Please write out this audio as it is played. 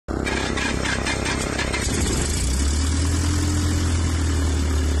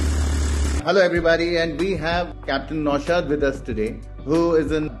Hello everybody, and we have Captain Naushad with us today, who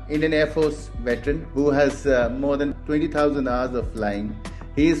is an Indian Air Force veteran who has more than 20,000 hours of flying.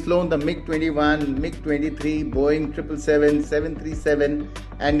 He has flown the MiG-21, MiG-23, Boeing 777, 737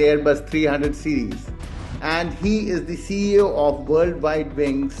 and Airbus 300 series. And he is the CEO of Worldwide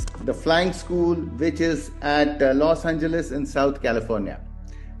Wings, the flying school which is at Los Angeles in South California.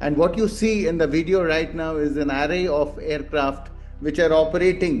 And what you see in the video right now is an array of aircraft which are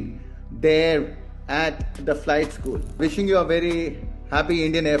operating there at the flight school. Wishing you a very happy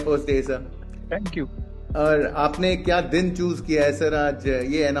Indian Air Force Day, sir. Thank you. और आपने क्या दिन choose किया है sir आज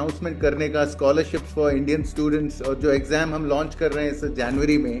ये announcement करने का स्कॉलरशिप फॉर इंडियन स्टूडेंट्स और जो एग्जाम हम लॉन्च कर रहे हैं सर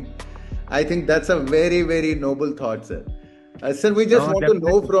जनवरी में I think that's a very very noble thought sir sir we just want to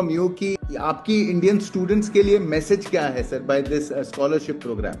know from you कि आपकी इंडियन स्टूडेंट्स के लिए मैसेज क्या है sir by this scholarship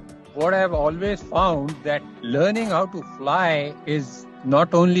programme What I have always found that learning how to fly is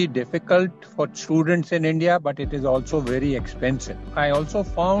not only difficult for students in India, but it is also very expensive. I also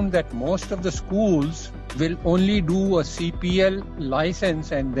found that most of the schools will only do a CPL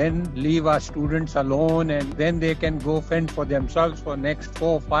license and then leave our students alone, and then they can go fend for themselves for next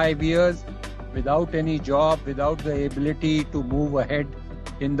 4-5 years without any job, without the ability to move ahead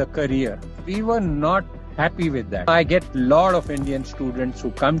in the career. We were not happy with that. I get a lot of Indian students who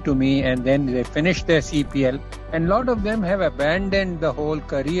come to me and then they finish their CPL, and a lot of them have abandoned the whole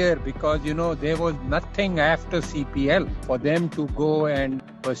career because there was nothing after CPL for them to go and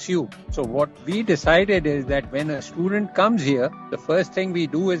pursue. So what we decided is that when a student comes here, the first thing we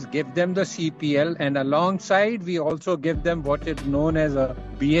do is give them the CPL, and alongside we also give them what is known as a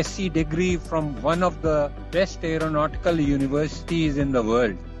BSc degree from one of the best aeronautical universities in the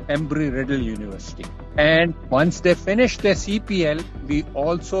world, Embry-Riddle University. And once they finish their CPL, we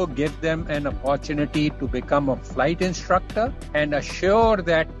also give them an opportunity to become a flight instructor and assure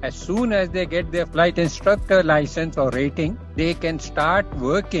that as soon as they get their flight instructor license or rating, they can start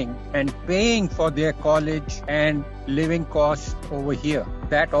working and paying for their college and living costs over here.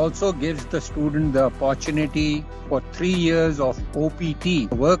 That also gives the student the opportunity for 3 years of OPT,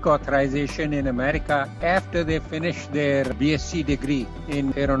 work authorization in America, after they finish their BSc degree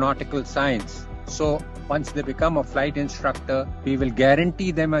in Aeronautical Science. So once they become a flight instructor, we will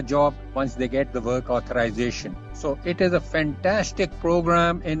guarantee them a job once they get the work authorization. So it is a fantastic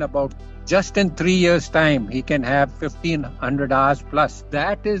program. Just in 3 years' time, he can have 1,500 hours plus.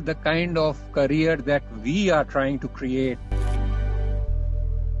 That is the kind of career that we are trying to create.